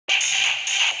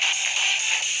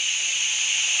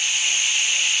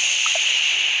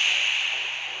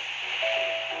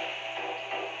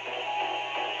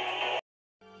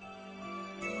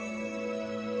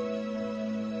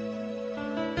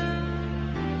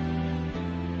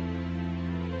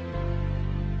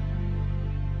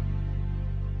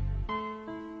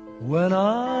When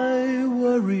I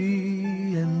worry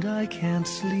and I can't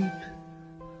sleep,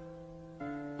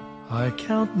 I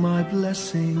count my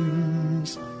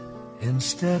blessings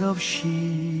instead of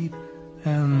sheep,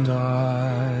 and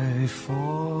I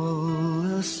fall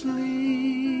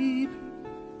asleep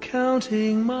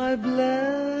counting my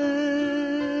blessings.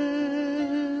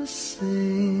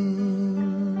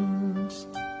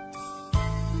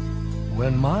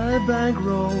 When my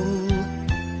bankroll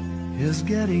is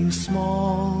getting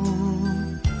small,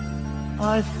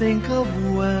 I think of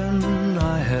when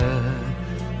I had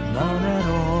none at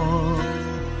all,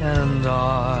 and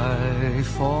I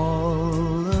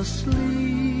fall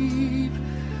asleep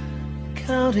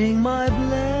counting my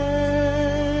blessings.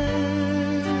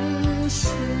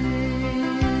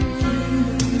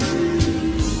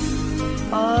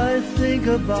 I think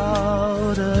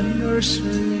about a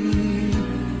nursery,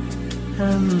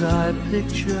 and I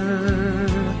picture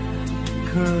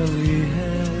curly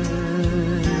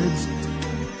heads,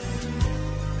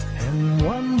 and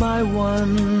one by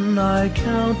one I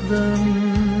count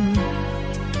them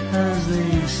as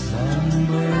they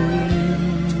slumber in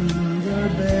their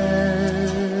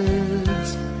beds.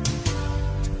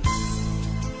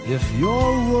 If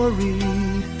you're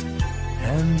worried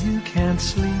and you can't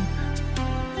sleep,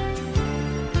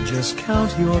 just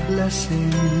count your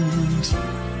blessings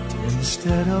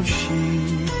instead of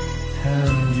sheep,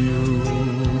 and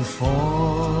you'll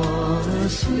fall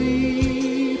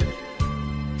asleep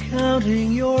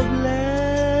counting your blessings.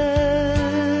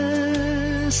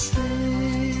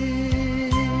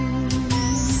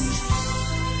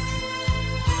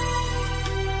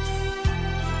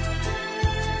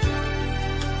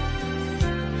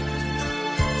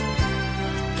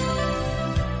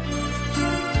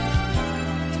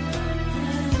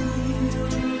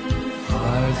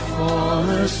 I fall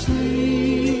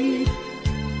asleep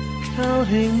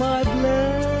counting my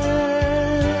blessings.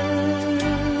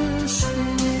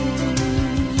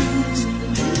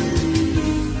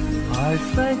 I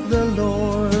thank the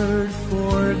Lord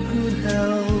for good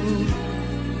health,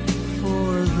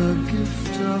 for the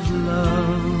gift of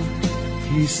love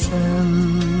He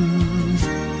sends,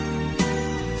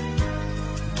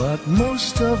 but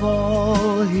most of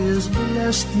all He's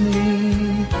blessed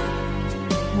me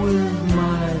with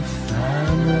my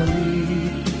family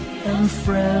and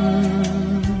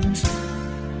friends.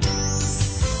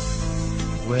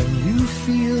 When you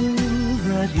feel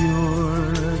that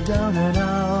you're down and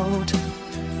out,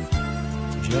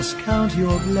 just count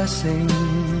your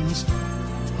blessings.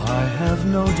 I have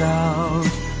no doubt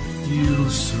you'll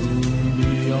soon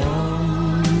be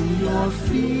on your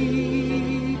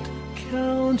feet,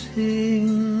 counting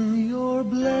your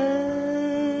blessings.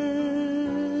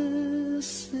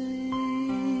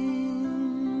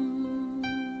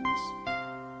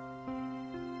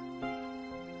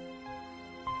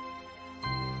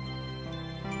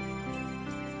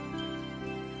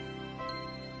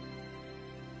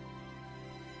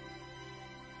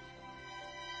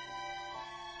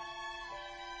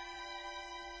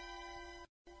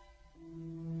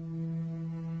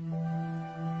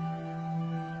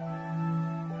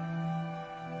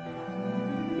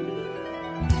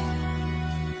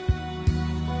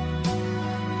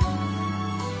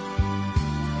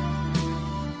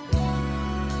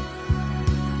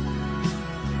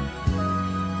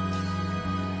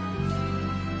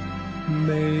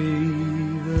 May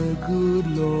the good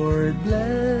Lord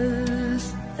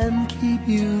bless and keep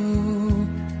you,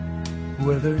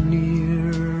 whether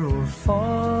near or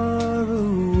far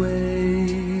away.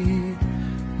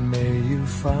 May you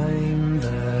find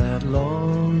that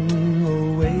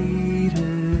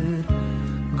long-awaited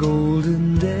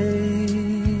golden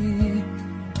day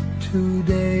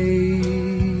today.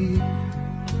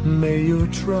 May your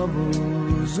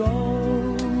troubles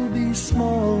all be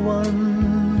small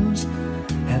ones,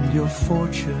 and your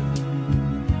fortune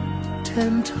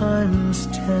 10 times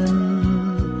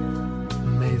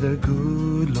 10. May the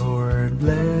good Lord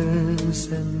bless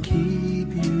and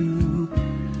keep you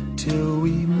till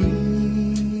we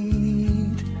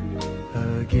meet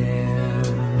again.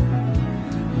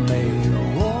 May you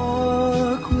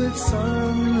walk with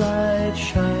sunlight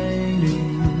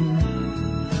shining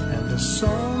and the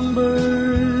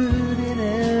songbird in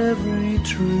every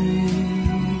tree.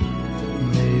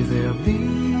 May there be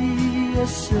a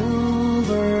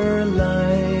silver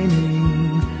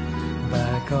lining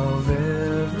back of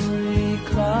every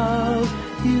cloud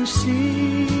you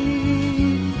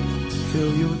see.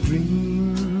 Fill your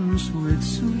dreams with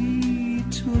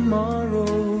sweet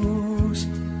tomorrows.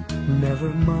 Never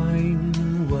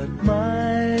mind what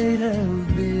might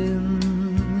have been.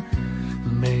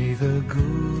 May the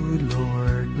good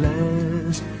Lord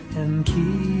bless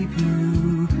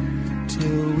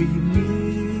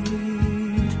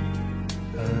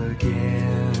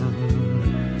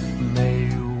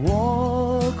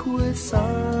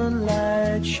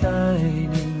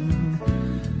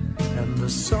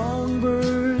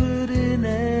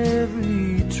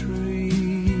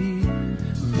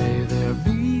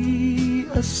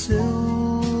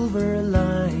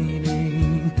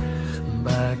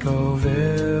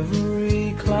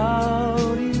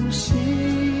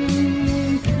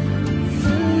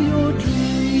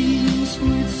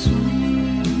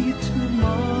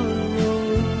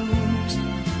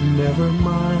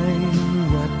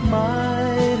find what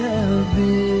might have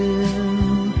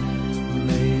been.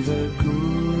 May the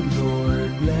good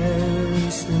Lord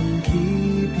bless and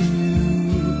keep you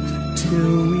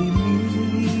till we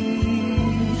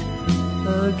meet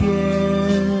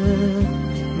again.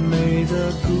 May the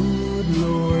good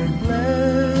Lord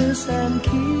bless and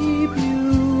keep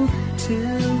you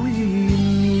till we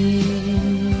meet,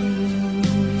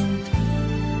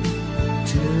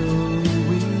 till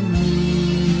we meet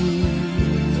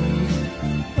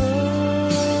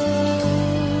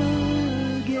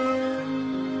again.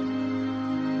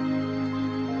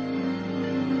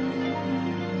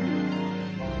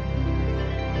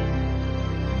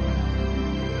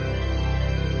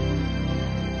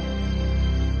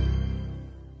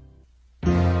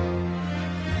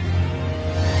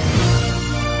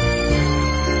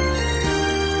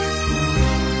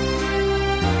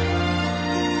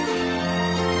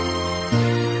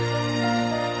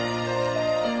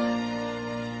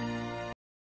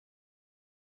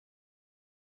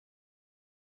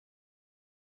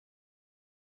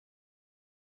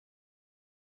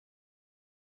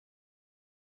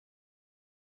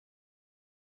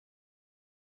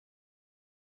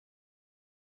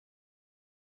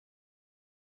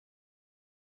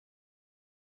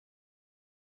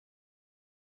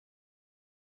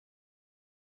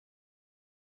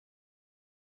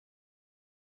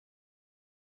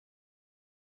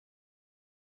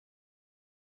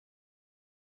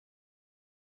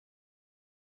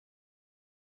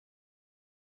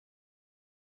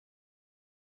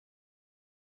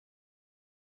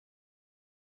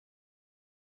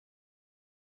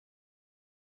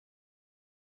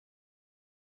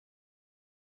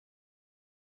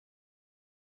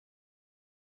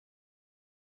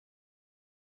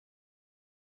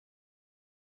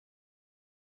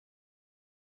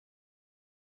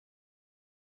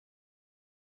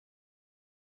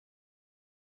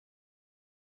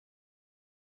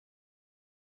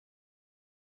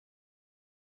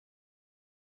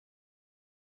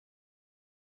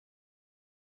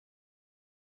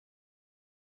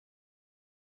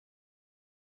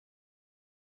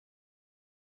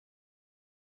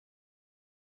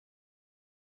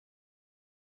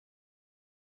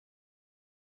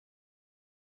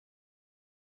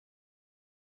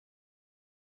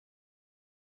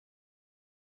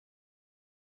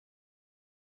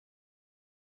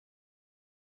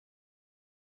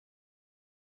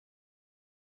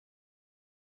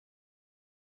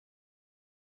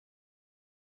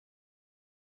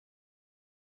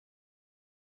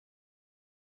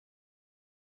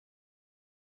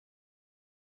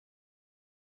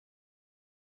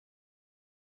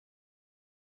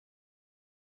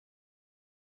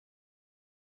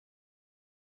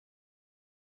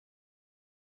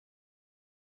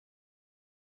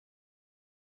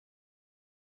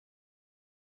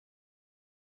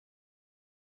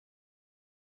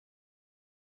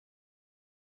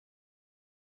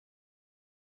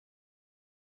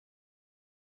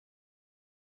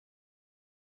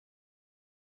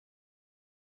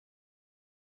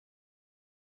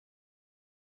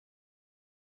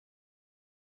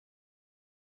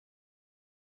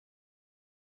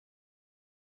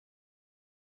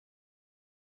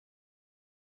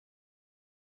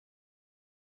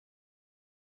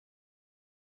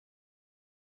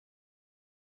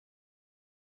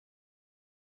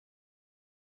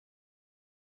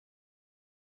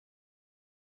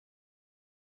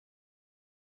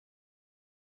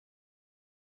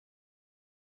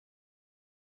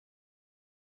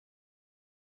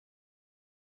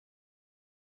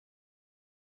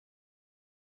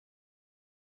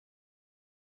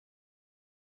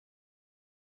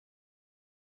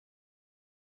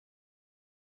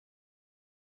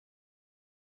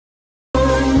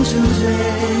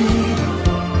 Today,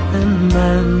 and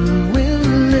man will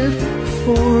live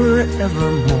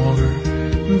forevermore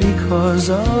because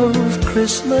of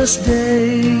Christmas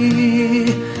Day.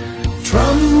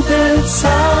 Trumpets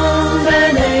sound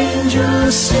and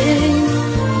angels sing,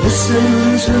 listen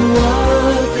to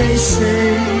what they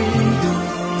say,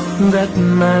 that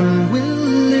man will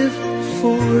live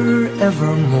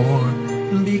forevermore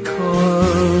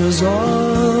because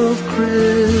of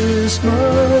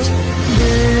Christmas Day.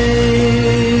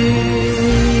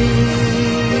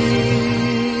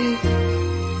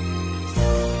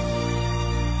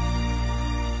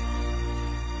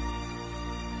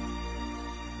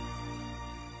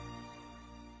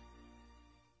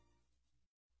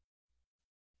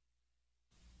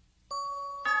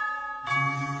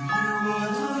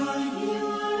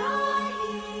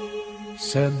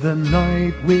 Said the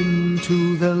night wind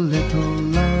to the little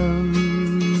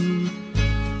lamb,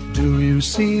 Do you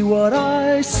see what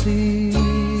I see?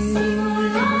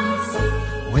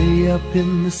 Way up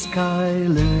in the sky,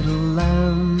 little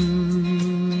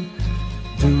lamb.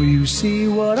 Do you see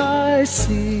what I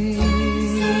see?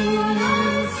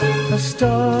 A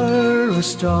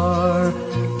star,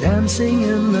 dancing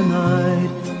in the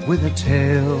night, with a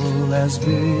tail as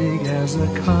big as a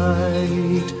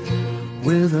kite,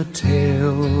 with a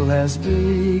tail as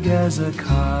big as a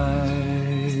kite.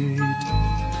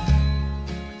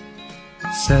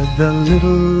 Said the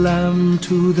little lamb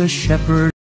to the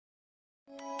shepherd,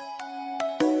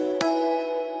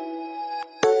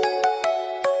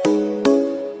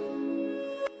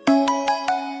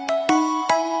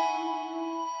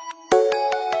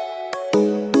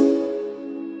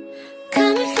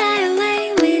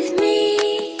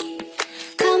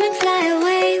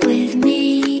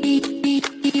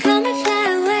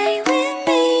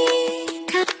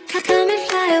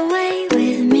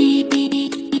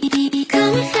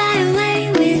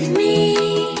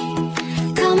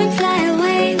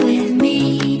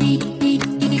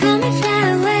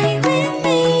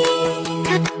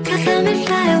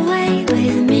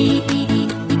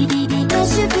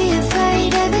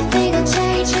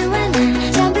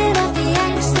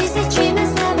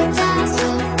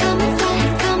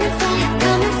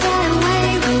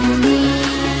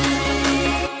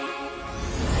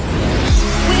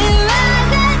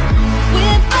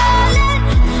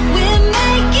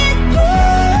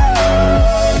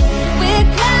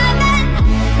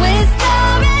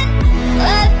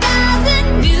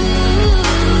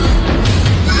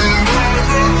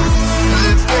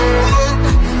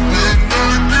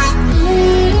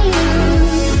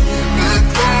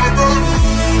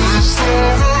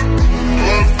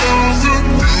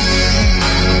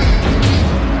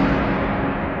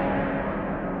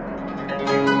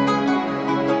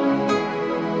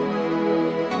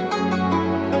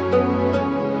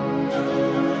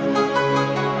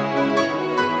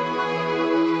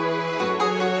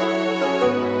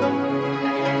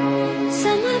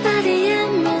 somewhere by the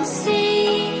emerald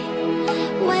sea,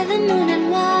 where the moon